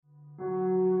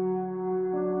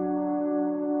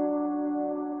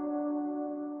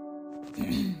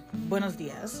buenos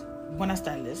días, buenas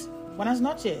tardes, buenas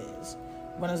noches,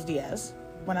 buenos días,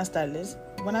 buenas tardes,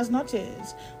 buenas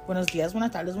noches, buenos días,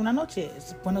 buenas tardes, buenas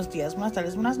noches, buenos días, buenas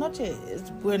tardes, buenas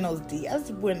noches, buenos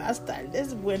días, buenas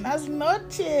tardes, buenas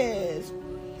noches.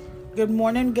 Good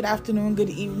morning, good afternoon, good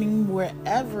evening,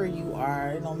 wherever you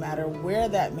are, no matter where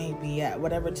that may be at,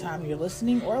 whatever time you're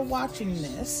listening or watching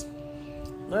this.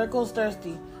 Lyrical's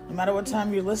Thirsty. No matter what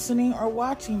time you're listening or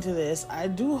watching to this, I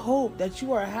do hope that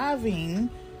you are having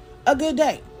a good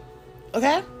day.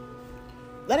 Okay?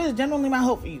 That is genuinely my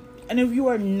hope for you. And if you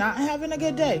are not having a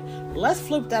good day, let's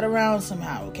flip that around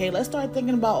somehow. Okay? Let's start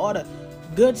thinking about all the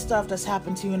good stuff that's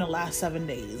happened to you in the last 7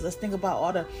 days. Let's think about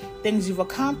all the things you've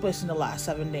accomplished in the last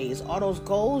 7 days, all those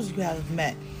goals you have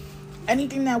met,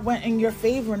 anything that went in your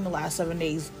favor in the last 7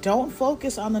 days. Don't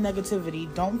focus on the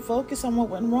negativity. Don't focus on what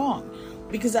went wrong,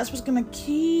 because that's what's going to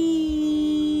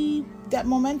keep that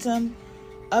momentum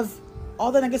of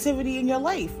all the negativity in your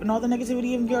life and all the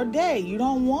negativity in your day. You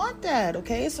don't want that,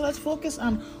 okay? So let's focus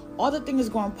on all the things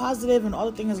going positive and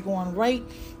all the things going right,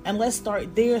 and let's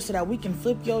start there so that we can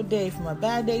flip your day from a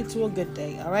bad day to a good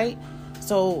day, all right?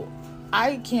 So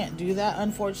I can't do that,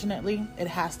 unfortunately. It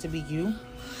has to be you.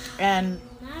 And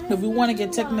if we want to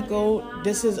get technical,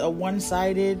 this is a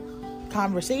one-sided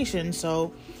conversation,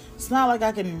 so it's not like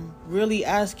I can really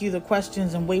ask you the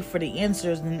questions and wait for the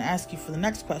answers and then ask you for the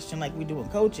next question like we do in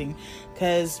coaching,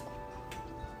 because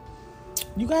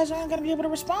you guys aren't going to be able to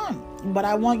respond. But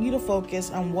I want you to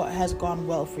focus on what has gone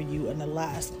well for you in the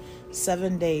last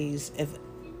 7 days if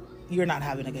you're not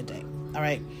having a good day. All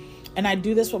right. And I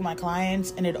do this with my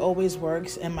clients, and it always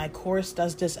works. And my course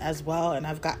does this as well. And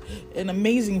I've got an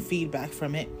amazing feedback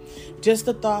from it. Just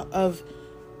the thought of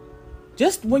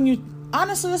just when you,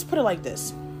 honestly, let's put it like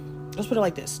this.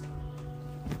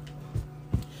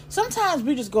 Sometimes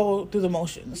we just go through the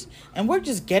motions, and we're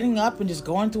just getting up and just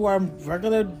going through our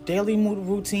regular daily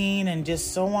routine and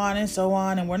just so on and so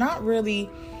on. And we're not really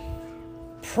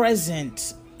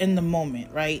present in the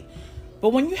moment, right?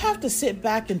 But when you have to sit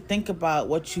back and think about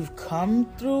what you've come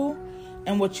through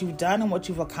and what you've done and what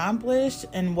you've accomplished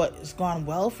and what has gone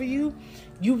well for you,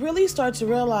 you really start to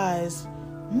realize,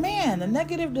 man, the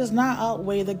negative does not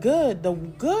outweigh the good. The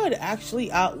good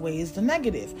actually outweighs the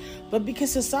negative. But because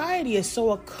society is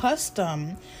so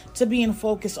accustomed to being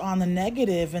focused on the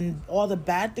negative and all the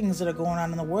bad things that are going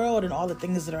on in the world and all the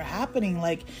things that are happening,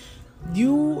 like,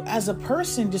 you as a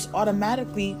person just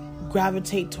automatically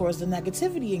gravitate towards the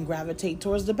negativity and gravitate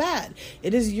towards the bad.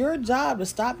 It is your job to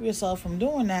stop yourself from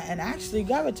doing that and actually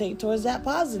gravitate towards that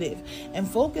positive and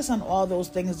focus on all those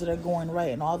things that are going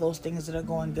right and all those things that are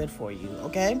going good for you,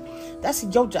 okay? That's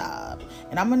your job.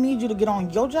 And I'm going to need you to get on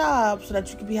your job so that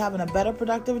you can be having a better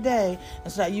productive day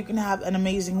and so that you can have an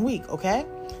amazing week, okay?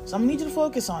 So I'm going to need you to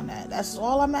focus on that. That's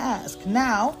all I'm going to ask.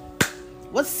 Now,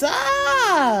 what's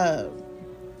up?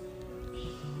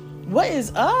 What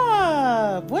is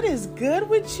up? What is good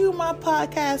with you, my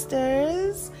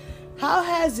podcasters? How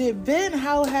has it been?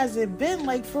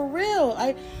 Like, for real?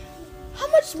 How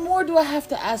much more do I have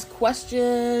to ask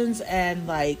questions and,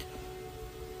 like,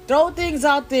 throw things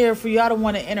out there for y'all to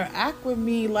want to interact with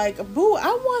me? Like, boo,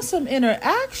 I want some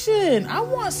interaction. I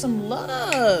want some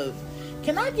love.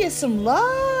 Can I get some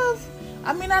love?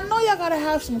 I mean, I know y'all gotta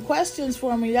have some questions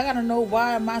for me. Y'all gotta know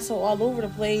why am I so all over the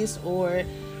place or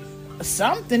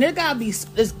something. There's gotta be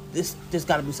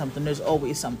something. There's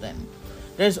always something.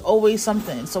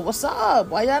 So what's up?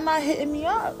 Why y'all not hitting me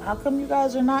up? How come you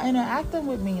guys are not interacting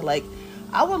with me? Like,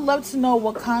 I would love to know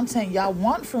what content y'all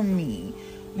want from me.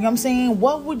 You know what I'm saying?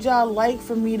 What would y'all like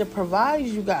for me to provide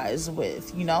you guys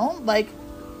with? You know, like,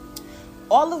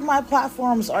 all of my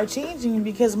platforms are changing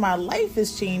because my life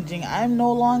is changing. I'm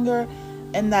no longer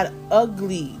in that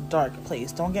ugly, dark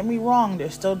place. Don't get me wrong.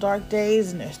 There's still dark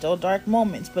days and there's still dark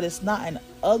moments, but it's not an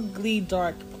ugly,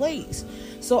 dark place.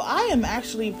 So I am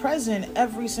actually present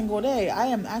every single day. I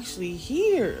am actually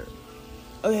here.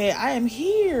 Okay, I am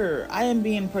here. I am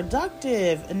being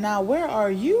productive. And now where are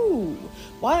you?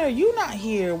 Why are you not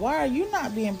here? Why are you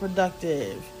not being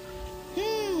productive?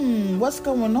 What's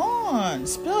going on?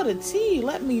 Spill the tea.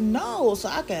 Let me know so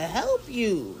I can help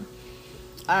you.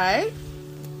 All right?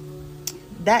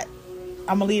 That,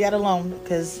 I'm going to leave that alone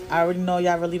because I already know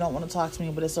y'all really don't want to talk to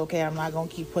me, but it's okay. I'm not going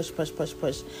to keep push,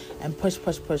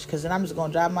 because then I'm just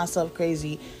going to drive myself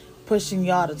crazy pushing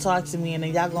y'all to talk to me, and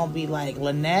then y'all going to be like,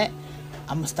 Lynette,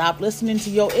 I'm going to stop listening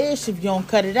to your ish if you don't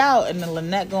cut it out. And then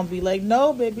Lynette going to be like,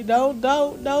 no, baby, don't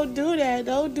do that.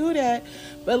 Don't do that.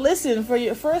 But listen, for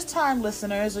your first time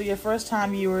listeners or your first time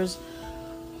viewers,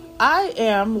 I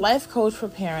am life coach for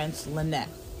parents, Lynette.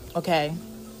 Okay.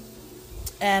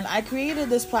 And I created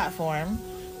this platform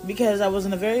because I was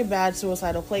in a very bad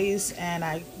suicidal place, and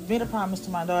I made a promise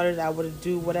to my daughter that I would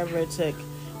do whatever it took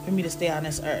for me to stay on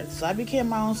this earth. So I became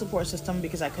my own support system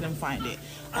because I couldn't find it.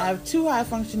 I have 2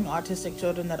 high-functioning autistic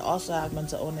children that also have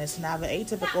mental illness, and I have an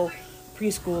atypical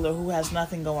preschooler who has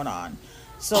nothing going on.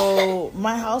 So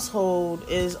my household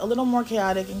is a little more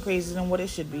chaotic and crazy than what it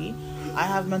should be. I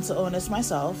have mental illness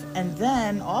myself, and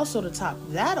then also to top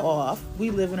that off, we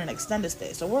live in an extended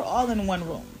stay. So we're all in one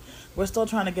room. We're still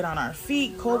trying to get on our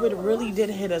feet. COVID really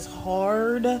did hit us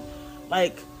hard.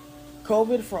 Like,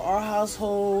 COVID for our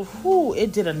household,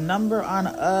 it did a number on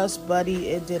us, buddy.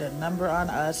 It did a number on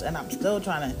us, and I'm still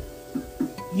trying to,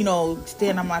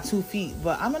 stand on my 2 feet.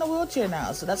 But I'm in a wheelchair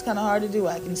now, so that's kind of hard to do.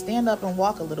 I can stand up and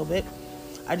walk a little bit.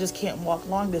 I just can't walk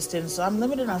long distance, so I'm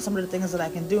limited on some of the things that I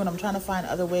can do, and I'm trying to find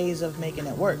other ways of making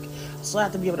it work. I still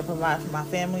have to be able to provide for my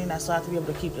family, and I still have to be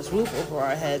able to keep this roof over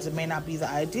our heads. It may not be the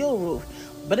ideal roof,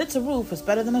 but it's a roof. It's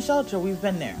better than a shelter. We've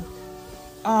been there.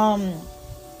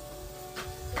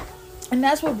 And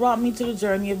that's what brought me to the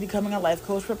journey of becoming a life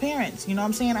coach for parents. You know what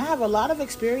I'm saying? I have a lot of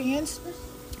experience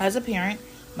as a parent.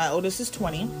 My oldest is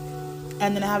 20.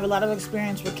 And then I have a lot of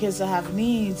experience with kids that have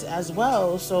needs as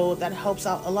well. So that helps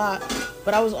out a lot.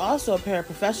 But I was also a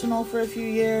paraprofessional for a few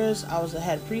years. I was a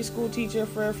head preschool teacher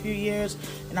for a few years.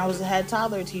 And I was a head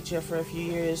toddler teacher for a few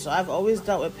years. So I've always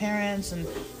dealt with parents and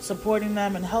supporting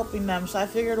them and helping them. So I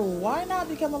figured, why not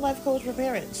become a life coach for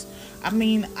parents? I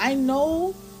mean, I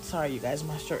know... Sorry, you guys,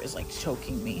 my shirt is like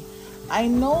choking me. I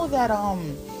know that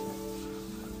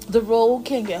the role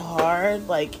can get hard,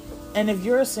 and if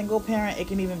you're a single parent, it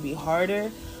can even be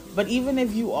harder. But even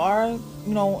if you are,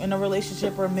 in a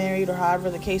relationship or married or however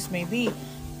the case may be,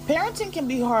 parenting can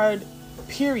be hard,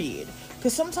 period.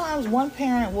 Because sometimes one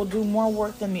parent will do more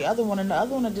work than the other one, and the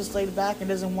other one is just laid back and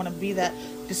doesn't want to be that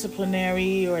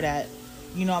disciplinary or that,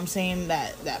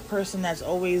 that person that's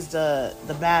always the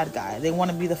bad guy. They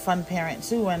want to be the fun parent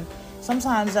too, and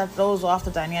sometimes that throws off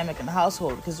the dynamic in the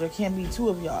household because there can't be 2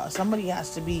 of y'all. Somebody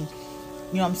has to be,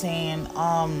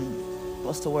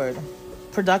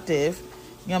 productive,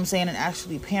 and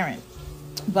actually parent.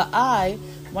 But I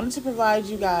wanted to provide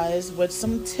you guys with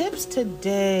some tips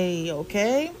today,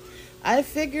 okay? I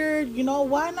figured,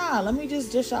 why not? Let me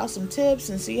just dish out some tips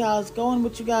and see how it's going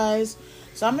with you guys.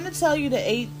 So I'm going to tell you the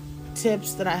 8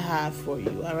 tips that I have for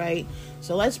you, all right?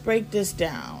 So let's break this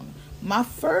down. My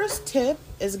first tip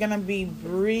is going to be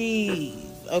breathe,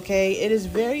 okay? It is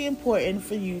very important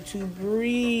for you to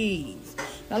breathe.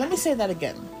 Now, let me say that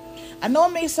again. I know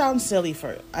it may sound silly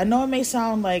I know it may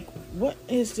sound like, what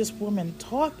is this woman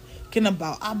talking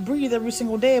about? I breathe every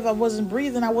single day. If I wasn't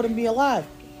breathing, I wouldn't be alive.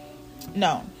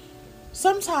 No.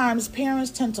 Sometimes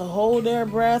parents tend to hold their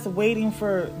breath waiting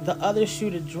for the other shoe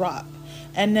to drop.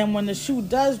 And then when the shoe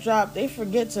does drop, they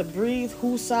forget to breathe,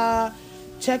 husa,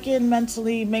 check in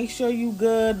mentally, make sure you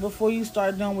good before you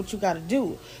start doing what you got to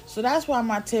do. So that's why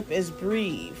my tip is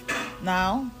breathe.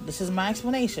 Now, this is my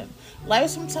explanation.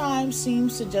 Life sometimes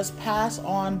seems to just pass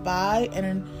on by,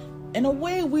 and in a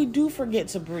way, we do forget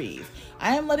to breathe.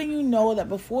 I am letting you know that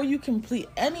before you complete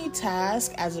any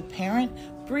task as a parent,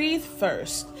 breathe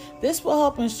first. This will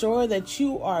help ensure that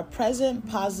you are present,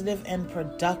 positive, and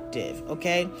productive,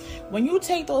 okay? When you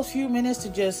take those few minutes to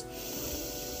just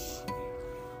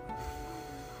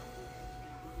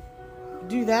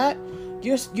do that,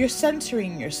 you're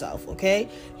centering yourself, okay?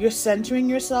 You're centering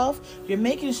yourself. You're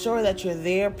making sure that you're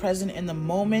there, present in the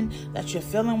moment, that you're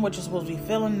feeling what you're supposed to be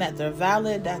feeling, that they're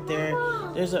valid, that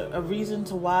there's a reason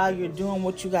to why you're doing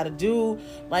what you got to do.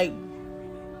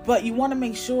 But you want to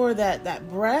make sure that that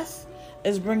breath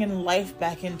is bringing life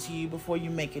back into you before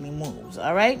you make any moves,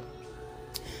 all right?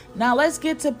 Now let's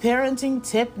get to parenting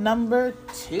tip number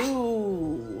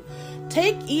 2.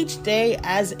 Take each day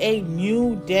as a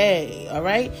new day, all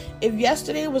right? If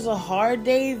yesterday was a hard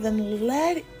day, then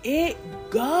let it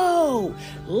go.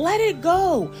 Let it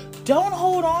go. Don't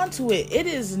hold on to it. It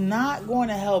is not going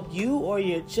to help you or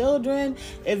your children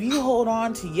if you hold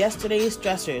on to yesterday's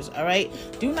stressors, all right?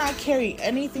 Do not carry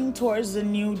anything towards the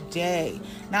new day.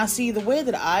 Now, see, the way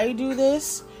that I do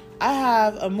this, I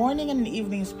have a morning and an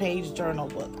evenings page journal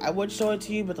book. I would show it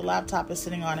to you, but the laptop is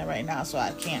sitting on it right now, so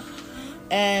I can't.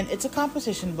 And it's a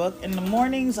composition book. In the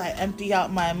mornings, I empty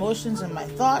out my emotions and my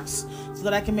thoughts so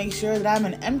that I can make sure that I'm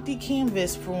an empty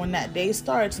canvas for when that day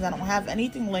starts and I don't have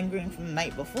anything lingering from the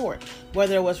night before,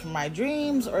 whether it was from my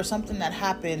dreams or something that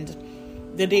happened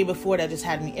the day before that just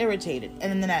had me irritated.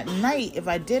 And then at night, if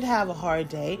I did have a hard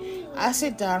day, I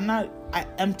sit down and I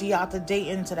empty out the day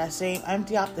into that same, I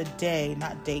empty out the day,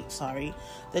 not date, sorry,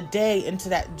 the day into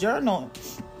that journal.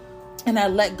 And I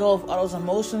let go of all those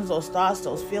emotions, those thoughts,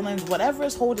 those feelings, whatever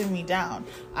is holding me down.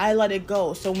 I let it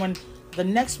go. So when the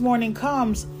next morning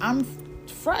comes, I'm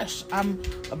fresh. I'm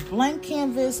a blank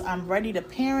canvas. I'm ready to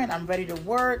parent. I'm ready to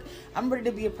work. I'm ready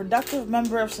to be a productive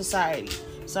member of society.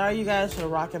 Sorry, you guys, for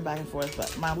rocking back and forth,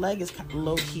 but my leg is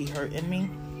low-key hurting me.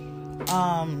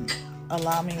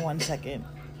 Allow me 1 second.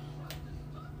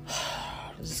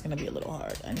 This is going to be a little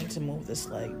hard. I need to move this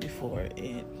leg before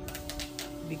it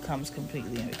becomes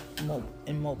completely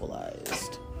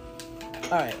immobilized.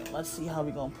 All right, let's see how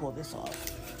we're going to pull this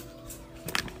off.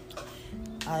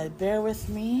 Bear with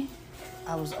me.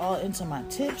 I was all into my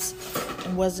tips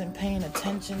and wasn't paying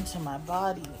attention to my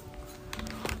body.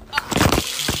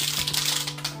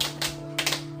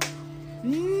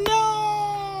 No!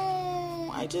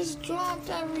 I just dropped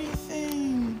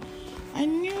everything. I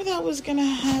knew that was gonna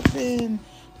happen.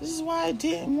 This is why I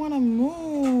didn't want to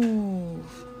move.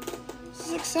 This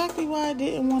is exactly why I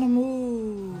didn't want to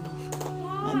move.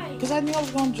 Why? Because I knew I was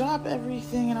gonna drop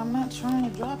everything, and I'm not trying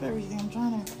to drop everything. I'm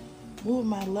trying to move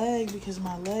my leg because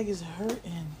my leg is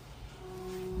hurting.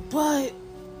 But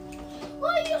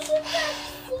well, you should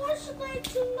just force it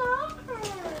to not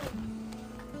hurt.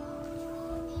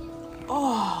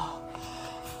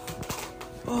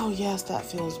 Oh yes, that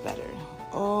feels better.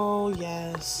 Oh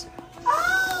yes.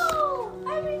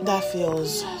 That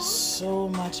feels so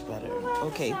much better.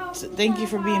 Okay, so thank you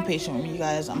for being patient with me, you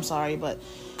guys. I'm sorry, but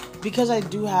because I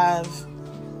do have,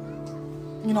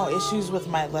 issues with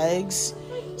my legs,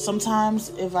 sometimes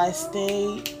if I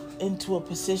stay into a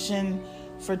position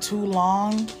for too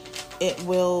long, it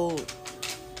will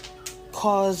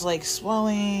cause like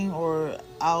swelling, or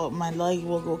my leg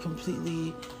will go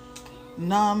completely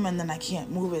numb, and then I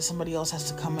can't move it. Somebody else has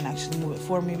to come and actually move it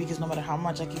for me, because no matter how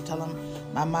much I keep telling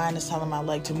my mind is telling my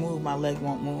leg to move, my leg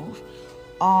won't move.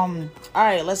 All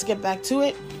right, let's get back to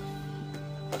it.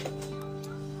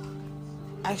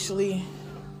 Actually,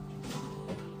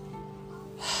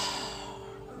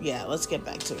 yeah, let's get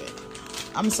back to it.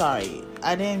 I'm sorry.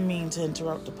 I didn't mean to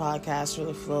interrupt the podcast or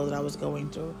the flow that I was going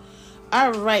through.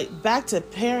 All right, back to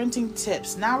parenting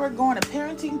tips. Now we're going to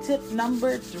parenting tip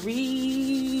number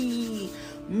 3.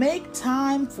 Make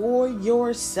time for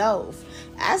yourself.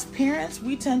 As parents,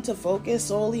 we tend to focus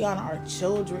solely on our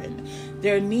children,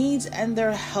 their needs, and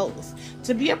their health.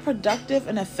 To be a productive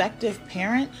and effective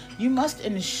parent, you must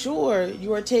ensure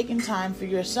you are taking time for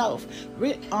yourself.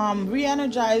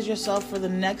 Re-energize yourself for the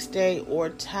next day or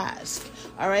task.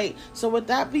 All right, so with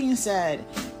that being said,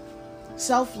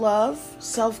 self-love,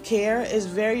 self-care is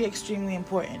extremely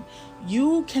important.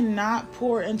 You cannot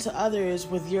pour into others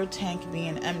with your tank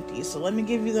being empty. So let me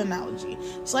give you the analogy.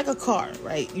 It's like a car,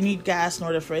 right? You need gas in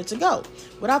order for it to go.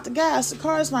 Without the gas, the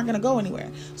car is not going to go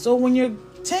anywhere. So when your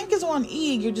tank is on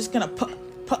E, you're just going to put.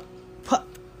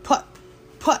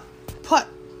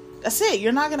 That's it.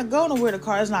 You're not going to go nowhere. The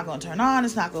car is not going to turn on.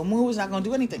 It's not going to move. It's not going to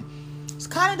do anything. It's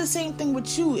kind of the same thing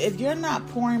with you. If you're not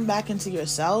pouring back into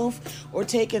yourself or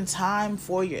taking time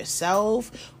for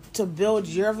yourself to build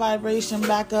your vibration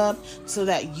back up so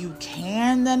that you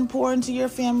can then pour into your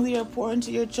family or pour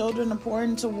into your children or pour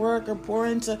into work or pour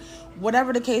into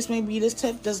whatever the case may be, this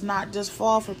tip does not just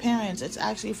fall for parents. It's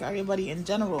actually for everybody in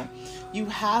general. You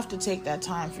have to take that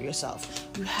time for yourself.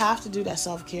 You have to do that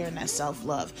self-care and that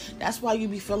self-love. That's why you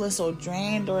be feeling so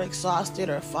drained or exhausted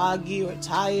or foggy or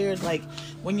tired. Like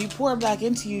when you pour back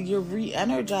into you, you're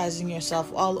re-energizing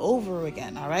yourself all over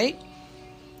again, all right?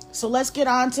 So let's get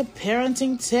on to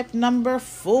parenting tip number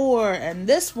 4. And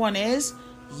this one is,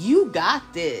 you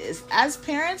got this. As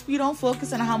parents, we don't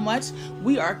focus on how much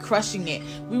we are crushing it.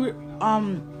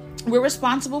 We're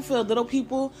responsible for the little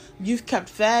people you've kept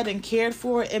fed and cared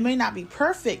for. It may not be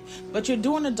perfect, but you're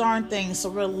doing the darn thing. So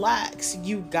relax.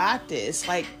 You got this.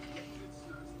 Like,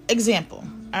 example,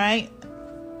 all right?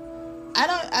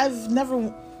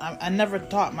 I never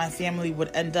thought my family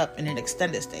would end up in an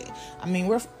extended stay. I mean,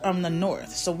 we're from the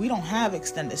north, so we don't have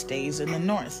extended stays in the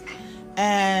north.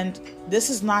 And this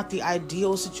is not the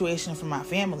ideal situation for my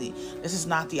family. This is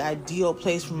not the ideal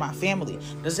place for my family.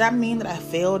 Does that mean that I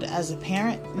failed as a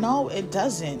parent? No, it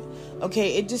doesn't.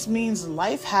 Okay, it just means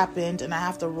life happened and I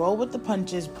have to roll with the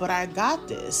punches, but I got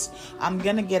this. I'm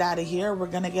going to get out of here. We're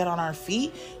going to get on our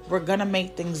feet. We're going to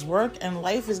make things work, and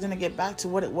life is going to get back to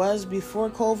what it was before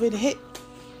COVID hit.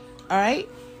 All right?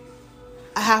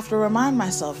 I have to remind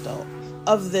myself, though,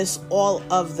 of this all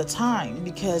of the time,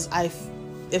 because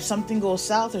if something goes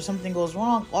south or something goes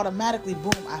wrong, automatically,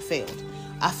 boom, I failed.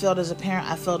 I failed as a parent.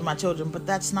 I failed my children, but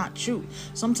that's not true.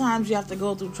 Sometimes you have to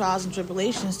go through trials and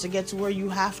tribulations to get to where you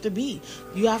have to be.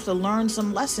 You have to learn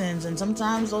some lessons, and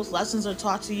sometimes those lessons are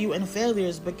taught to you in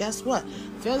failures, but guess what?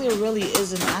 Failure really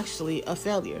isn't actually a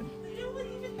failure.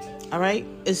 All right?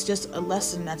 It's just a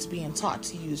lesson that's being taught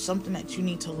to you, something that you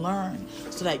need to learn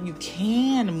so that you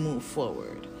can move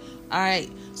forward. All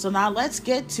right, so now let's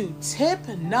get to tip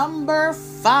number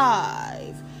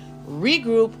 5.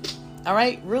 Regroup. All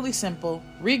right, really simple.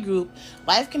 Regroup.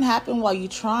 Life can happen while you're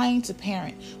trying to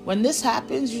parent. When this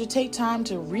happens, you should take time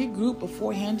to regroup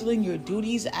before handling your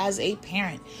duties as a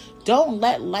parent. Don't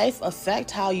let life affect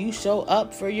how you show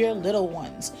up for your little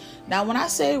ones. Now, when I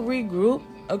say regroup,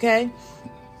 okay,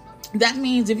 that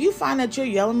means if you find that you're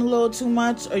yelling a little too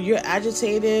much, or you're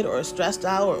agitated or stressed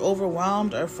out or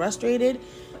overwhelmed or frustrated,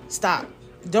 stop.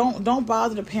 Don't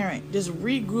bother the parent. Just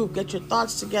regroup. Get your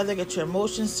thoughts together. Get your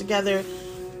emotions together.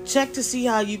 Check to see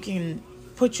how you can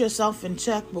put yourself in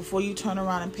check before you turn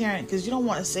around and parent, because you don't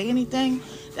want to say anything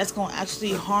that's going to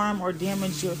actually harm or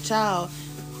damage your child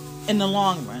in the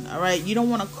long run. All right, you don't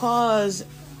want to cause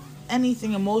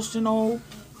anything emotional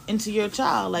into your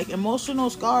child. Like, emotional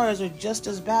scars are just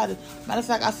as bad. Matter of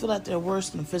fact, I feel like they're worse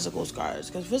than physical scars,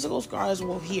 because physical scars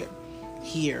will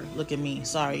look at me,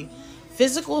 sorry.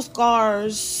 Physical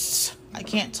scars, I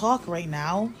can't talk right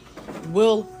now,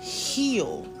 will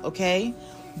heal, okay?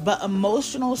 But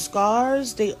emotional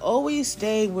scars, they always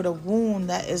stay with a wound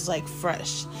that is like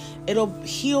fresh. It'll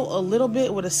heal a little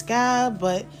bit with a scab,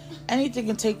 but anything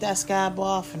can take that scab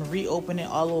off and reopen it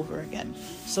all over again.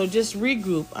 So just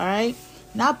regroup, all right?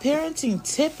 Now, parenting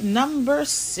tip number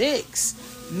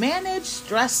 6. Manage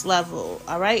stress level,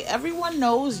 all right? Everyone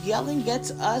knows yelling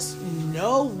gets us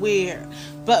nowhere,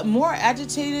 but more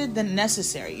agitated than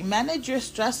necessary. Manage your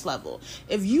stress level.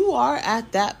 If you are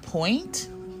at that point,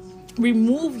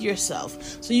 remove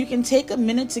yourself so you can take a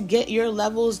minute to get your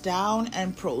levels down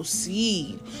and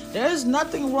proceed. There's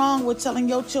nothing wrong with telling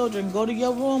your children, go to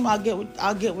your room, I'll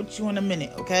get with you in a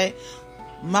minute, okay?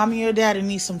 Mommy or daddy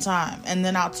needs some time, and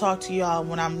then I'll talk to y'all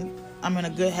when I'm in a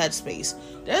good headspace.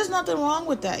 There's nothing wrong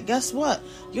with that. Guess what?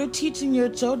 You're teaching your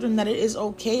children that it is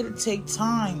okay to take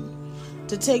time.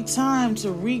 To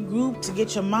regroup, to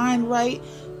get your mind right,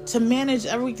 to manage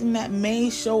everything that may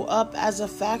show up as a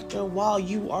factor while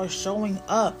you are showing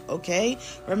up, okay?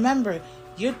 Remember,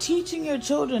 you're teaching your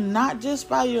children not just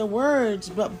by your words,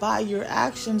 but by your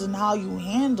actions and how you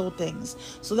handle things.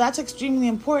 So that's extremely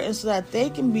important so that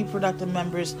they can be productive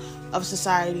members of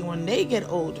society when they get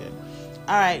older.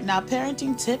 All right, now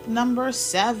parenting tip number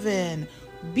 7.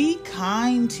 Be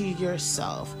kind to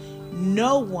yourself.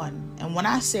 No one, and when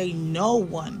I say no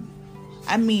one,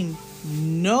 I mean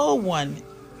no one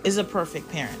is a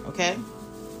perfect parent, okay?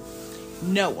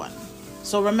 No one.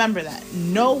 So remember that.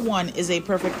 No one is a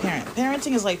perfect parent.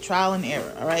 Parenting is like trial and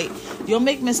error, all right? You'll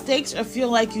make mistakes or feel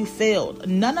like you failed.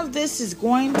 None of this is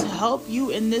going to help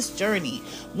you in this journey.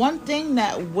 One thing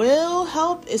that will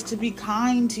help is to be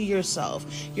kind to yourself.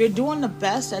 You're doing the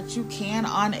best that you can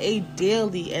on a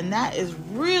daily, and that is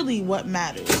really what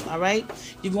matters, all right?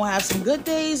 You're going to have some good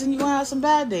days and you're going to have some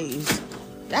bad days.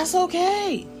 That's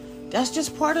okay. That's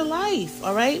just part of life,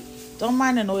 all right? Don't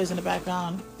mind the noise in the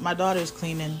background. My daughter's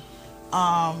cleaning.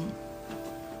 All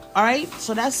right,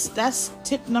 so that's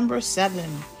tip number 7.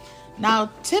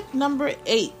 Now, tip number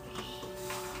 8.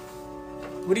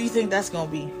 What do you think that's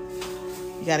gonna be?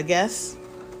 You got a guess?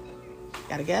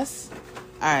 All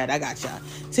right, I got y'all.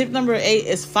 Tip number 8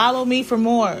 is follow me for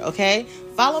more, okay?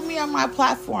 Follow me on my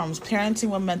platforms, Parenting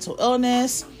with Mental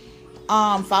Illness.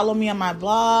 Follow me on my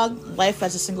blog, Life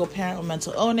as a Single Parent with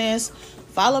Mental Illness.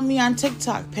 Follow me on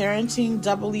TikTok, Parenting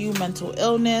W Mental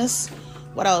Illness.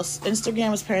 What else?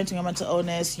 Instagram is Parenting with Mental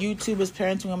Illness. YouTube is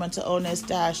Parenting with Mental Illness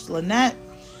 _Lynette.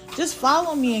 Just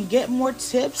follow me and get more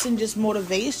tips and just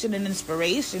motivation and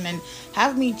inspiration, and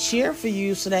have me cheer for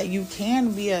you so that you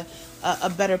can be a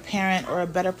better parent or a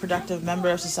better productive member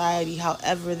of society,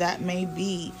 however that may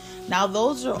be. Now,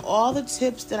 those are all the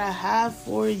tips that I have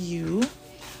for you.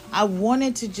 I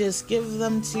wanted to just give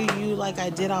them to you like I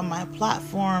did on my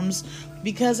platforms,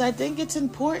 because I think it's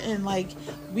important. Like,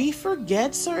 we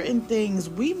forget certain things.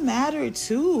 We matter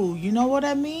too. You know what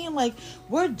I mean? Like,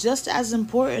 we're just as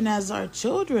important as our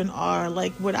children are.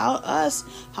 Like, without us,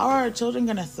 how are our children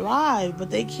going to thrive?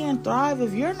 But they can't thrive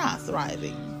if you're not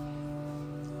thriving.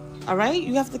 All right?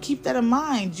 You have to keep that in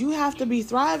mind. You have to be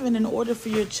thriving in order for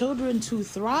your children to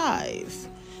thrive.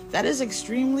 That is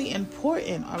extremely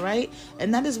important, all right?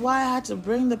 And that is why I had to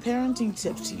bring the parenting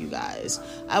tips to you guys.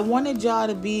 I wanted y'all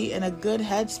to be in a good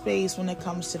headspace when it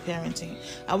comes to parenting.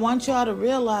 I want y'all to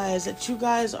realize that you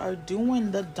guys are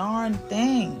doing the darn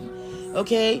thing,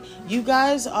 okay? You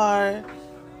guys are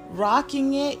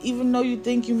rocking it, even though you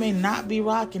think you may not be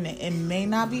rocking it. It may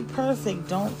not be perfect.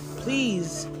 Don't,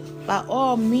 please, by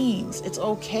all means, it's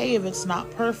okay if it's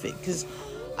not perfect. Because,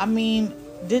 I mean,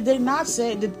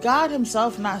 Did God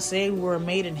himself not say we were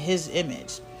made in his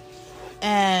image?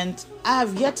 And I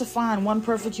have yet to find one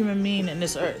perfect human being in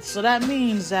this earth. So that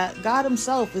means that God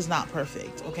himself is not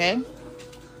perfect, okay?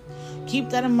 Keep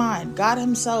that in mind. God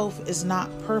himself is not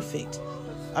perfect,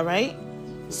 all right?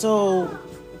 So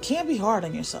can't be hard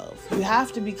on yourself. You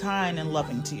have to be kind and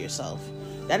loving to yourself.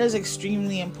 That is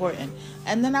extremely important.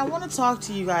 And then I want to talk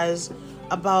to you guys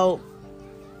about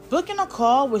booking a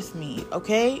call with me,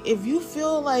 okay? If you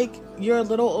feel like you're a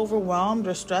little overwhelmed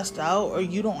or stressed out, or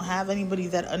you don't have anybody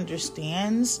that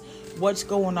understands what's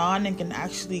going on and can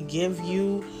actually give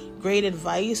you great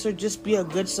advice or just be a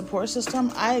good support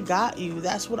system, I got you.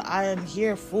 That's what I am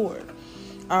here for.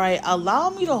 All right, allow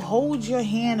me to hold your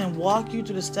hand and walk you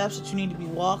through the steps that you need to be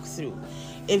walked through.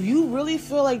 If you really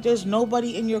feel like there's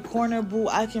nobody in your corner, boo,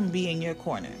 I can be in your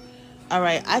corner. All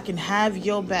right, I can have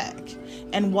your back.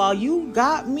 And while you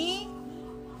got me,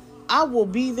 I will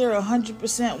be there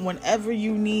 100% whenever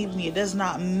you need me. It does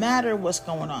not matter what's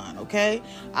going on, okay?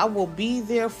 I will be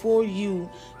there for you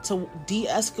to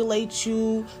de-escalate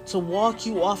you, to walk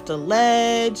you off the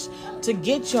ledge, to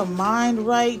get your mind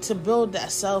right, to build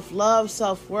that self-love,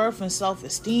 self-worth, and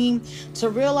self-esteem, to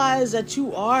realize that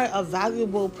you are a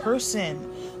valuable person.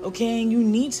 Okay, and you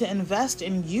need to invest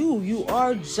in you. You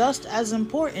are just as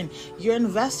important. You're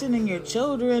investing in your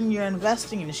children, you're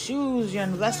investing in shoes, you're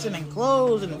investing in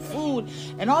clothes and food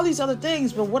and all these other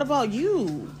things. But what about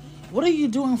you? What are you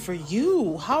doing for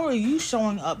you? How are you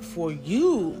showing up for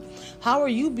you? How are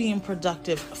you being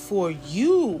productive for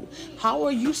you? How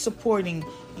are you supporting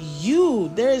you?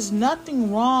 There is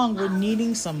nothing wrong with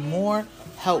needing some more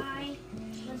help.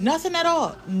 Nothing at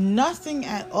all. Nothing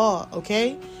at all,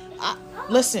 okay?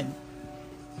 Listen,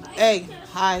 hey,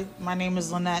 hi, my name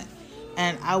is Lynette,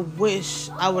 and I wish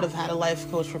I would have had a life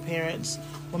coach for parents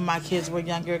when my kids were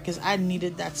younger, because I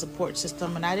needed that support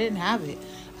system and I didn't have it.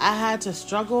 I had to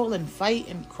struggle and fight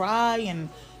and cry and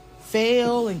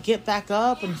fail and get back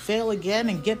up and fail again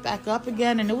and get back up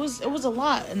again, and it was a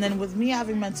lot. And then with me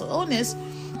having mental illness,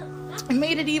 it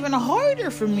made it even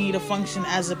harder for me to function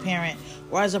as a parent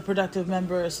or as a productive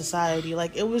member of society.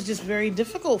 Like, it was just very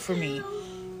difficult for me.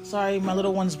 Sorry, my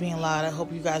little one's being loud. I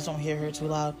hope you guys don't hear her too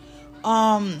loud.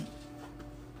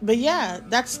 But yeah,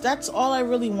 that's all I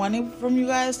really wanted from you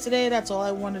guys today. That's all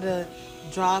I wanted to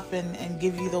drop and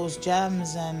give you those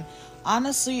gems. And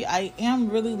honestly, I am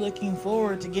really looking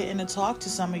forward to getting to talk to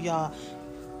some of y'all.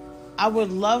 I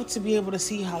would love to be able to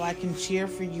see how I can cheer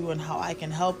for you and how I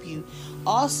can help you.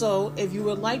 Also, if you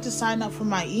would like to sign up for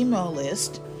my email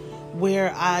list,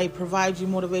 where I provide you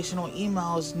motivational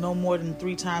emails no more than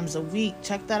 3 times a week,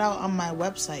 check that out on my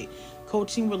website,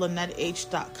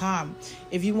 coachingwithlynetteH.com.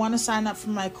 If you want to sign up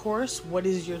for my course, What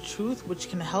is Your Truth, which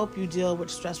can help you deal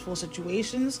with stressful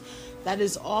situations, that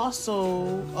is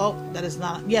also on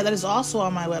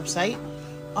my website.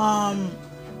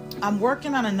 I'm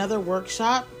working on another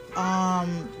workshop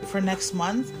for next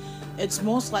month. It's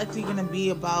most likely going to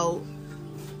be about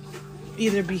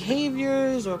either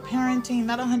behaviors or parenting,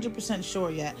 not 100%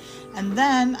 sure yet. And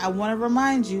then I want to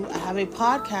remind you, I have a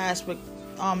podcast with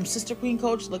Sister Queen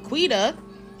Coach Laquita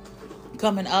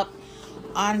coming up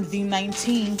on the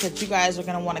 19th that you guys are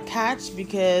going to want to catch,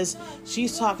 because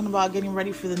she's talking about getting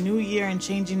ready for the new year and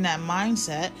changing that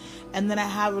mindset. And then I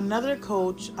have another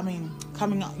coach coming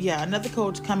on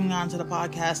to the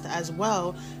podcast as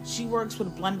well. She works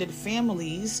with blended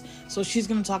families, so she's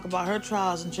going to talk about her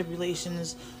trials and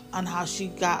tribulations on how she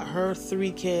got her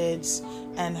 3 kids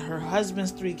and her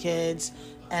husband's 3 kids,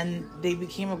 and they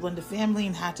became a blended family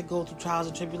and had to go through trials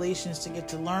and tribulations to get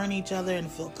to learn each other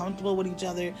and feel comfortable with each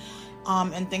other,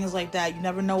 and things like that. You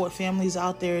never know what families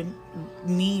out there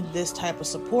need this type of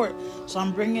support. So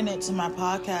I'm bringing it to my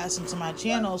podcast and to my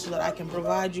channel so that I can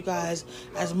provide you guys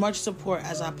as much support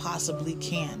as I possibly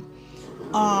can.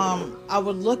 I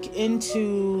would look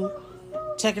into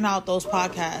checking out those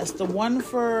podcasts. The one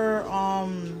for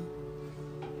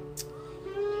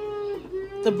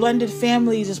the blended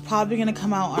families is probably going to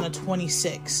come out on the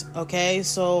 26th. Okay,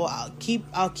 so I'll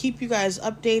keep you guys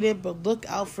updated, but look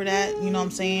out for that. You know what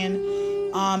I'm saying?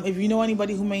 If you know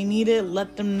anybody who may need it,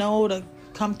 let them know to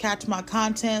come catch my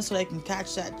content so they can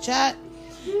catch that chat.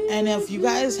 And if you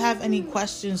guys have any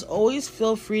questions, always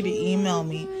feel free to email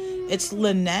me. It's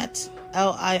Lynette,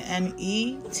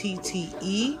 LINETTE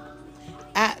 @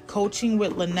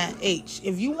 coachingwithlynetteH.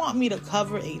 If you want me to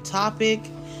cover a topic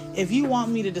If you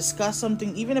want me to discuss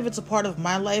something, even if it's a part of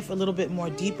my life a little bit more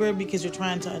deeper because you're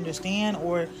trying to understand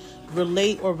or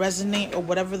relate or resonate or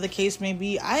whatever the case may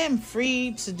be, I am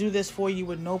free to do this for you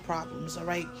with no problems, all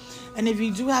right? And if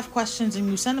you do have questions and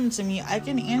you send them to me, I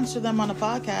can answer them on a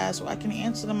podcast or I can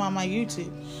answer them on my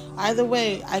YouTube. Either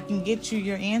way, I can get you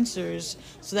your answers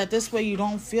so that this way you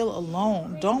don't feel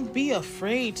alone. Don't be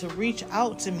afraid to reach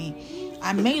out to me.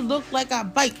 I may look like I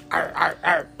bite,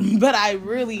 but I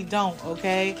really don't,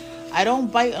 okay? I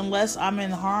don't bite unless I'm in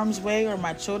harm's way or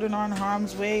my children are in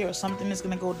harm's way or something is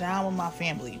going to go down with my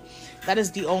family. That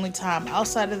is the only time.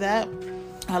 Outside of that,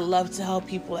 I love to help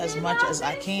people as much as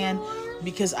I can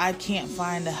because I can't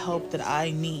find the help that I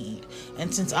need.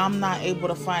 And since I'm not able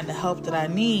to find the help that I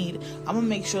need, I'm going to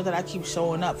make sure that I keep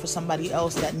showing up for somebody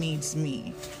else that needs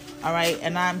me. All right?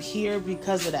 And I'm here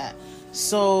because of that.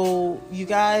 So, you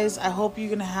guys, I hope you're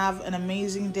going to have an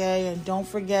amazing day. And don't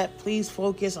forget, please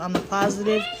focus on the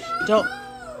positive.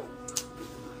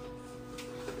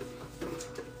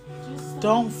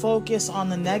 Don't focus on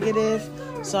the negative.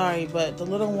 Sorry, but the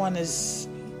little one is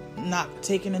not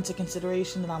taking into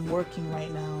consideration that I'm working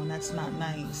right now. And that's not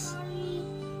nice.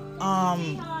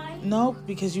 No,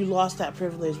 because you lost that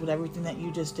privilege with everything that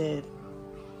you just did.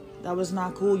 That was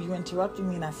not cool. You interrupted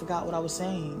me and I forgot what I was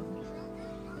saying.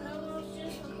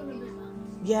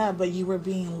 Yeah, but you were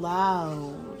being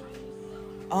loud.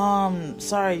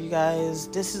 Sorry, you guys.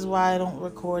 This is why I don't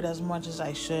record as much as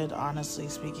I should, honestly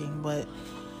speaking. But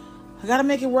I gotta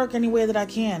make it work any way that I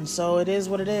can. So it is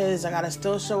what it is. I gotta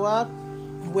still show up.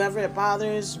 Whoever it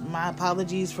bothers, my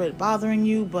apologies for it bothering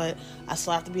you. But I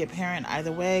still have to be a parent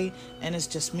either way. And it's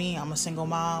just me. I'm a single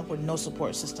mom with no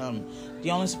support system. The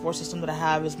only support system that I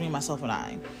have is me, myself, and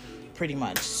I. Pretty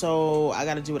much. So I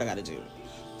gotta do what I gotta do.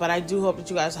 But I do hope that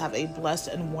you guys have a blessed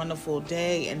and wonderful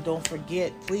day. And don't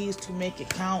forget, please, to make it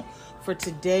count. For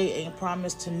today ain't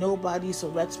promised to nobody. So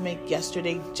let's make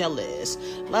yesterday jealous.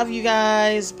 Love you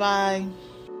guys. Bye.